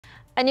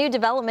A new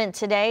development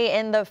today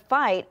in the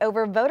fight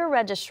over voter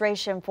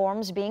registration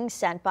forms being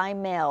sent by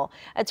mail.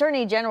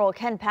 Attorney General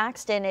Ken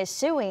Paxton is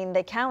suing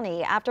the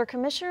county after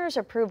commissioners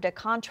approved a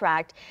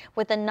contract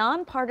with a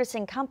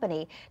nonpartisan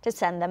company to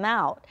send them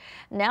out.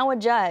 Now a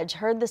judge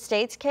heard the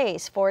state's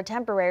case for a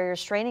temporary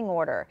restraining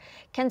order.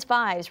 KENS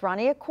 5's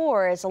Rania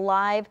Kaur is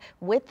live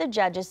with the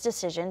judge's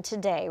decision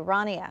today.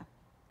 Rania.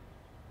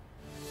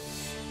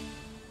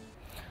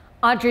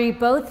 Audrey,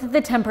 both the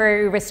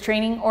temporary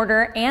restraining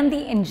order and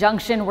the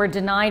injunction were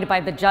denied by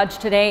the judge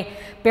today.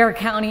 Bexar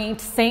County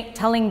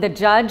telling the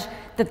judge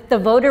that the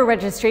voter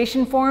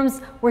registration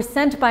forms were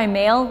sent by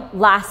mail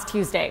last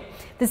Tuesday.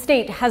 The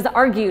state has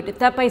argued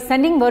that by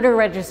sending voter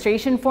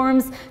registration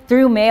forms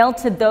through mail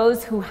to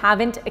those who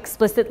haven't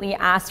explicitly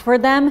asked for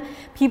them,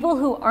 people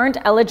who aren't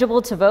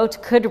eligible to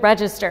vote could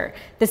register.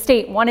 The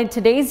state wanted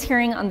today's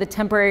hearing on the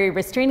temporary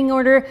restraining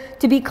order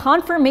to be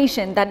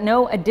confirmation that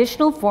no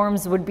additional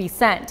forms would be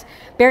sent.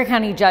 Bexar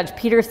County Judge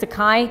Peter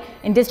Sakai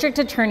and District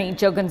Attorney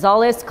Joe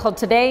Gonzalez called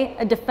today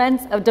a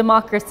defense of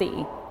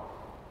democracy.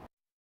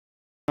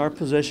 Our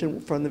position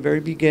from the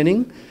very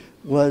beginning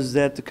was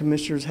that the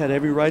commissioners had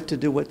every right to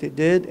do what they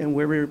did, and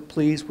we're very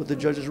pleased with the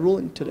judge's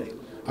ruling today.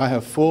 I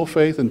have full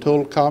faith and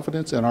total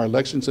confidence in our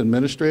elections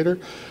administrator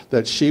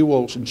that she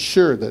will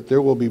ensure that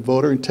there will be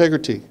voter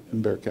integrity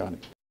in Bexar County.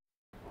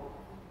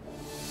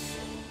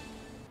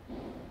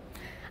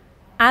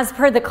 As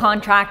per the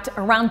contract,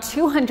 around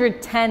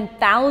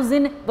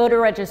 210,000 voter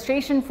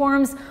registration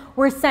forms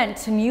were sent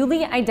to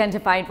newly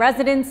identified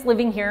residents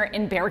living here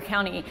in Bexar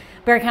County.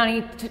 Bexar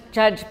County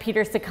Judge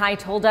Peter Sakai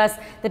told us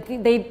that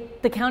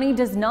the county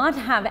does not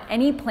have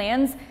any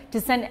plans to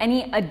send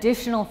any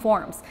additional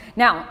forms.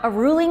 Now, a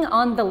ruling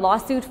on the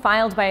lawsuit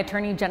filed by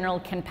Attorney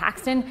General Ken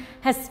Paxton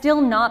has still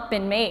not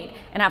been made.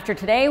 And after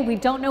today, we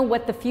don't know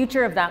what the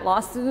future of that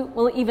lawsuit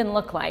will even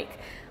look like.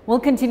 We'll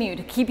continue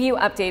to keep you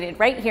updated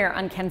right here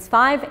on KENS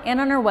 5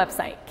 and on our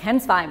website,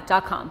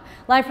 kens5.com.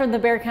 Live from the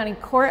Bexar County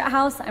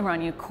Courthouse, I'm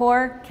Rania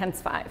Kaur, KENS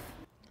 5.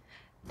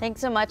 Thanks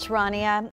so much, Rania.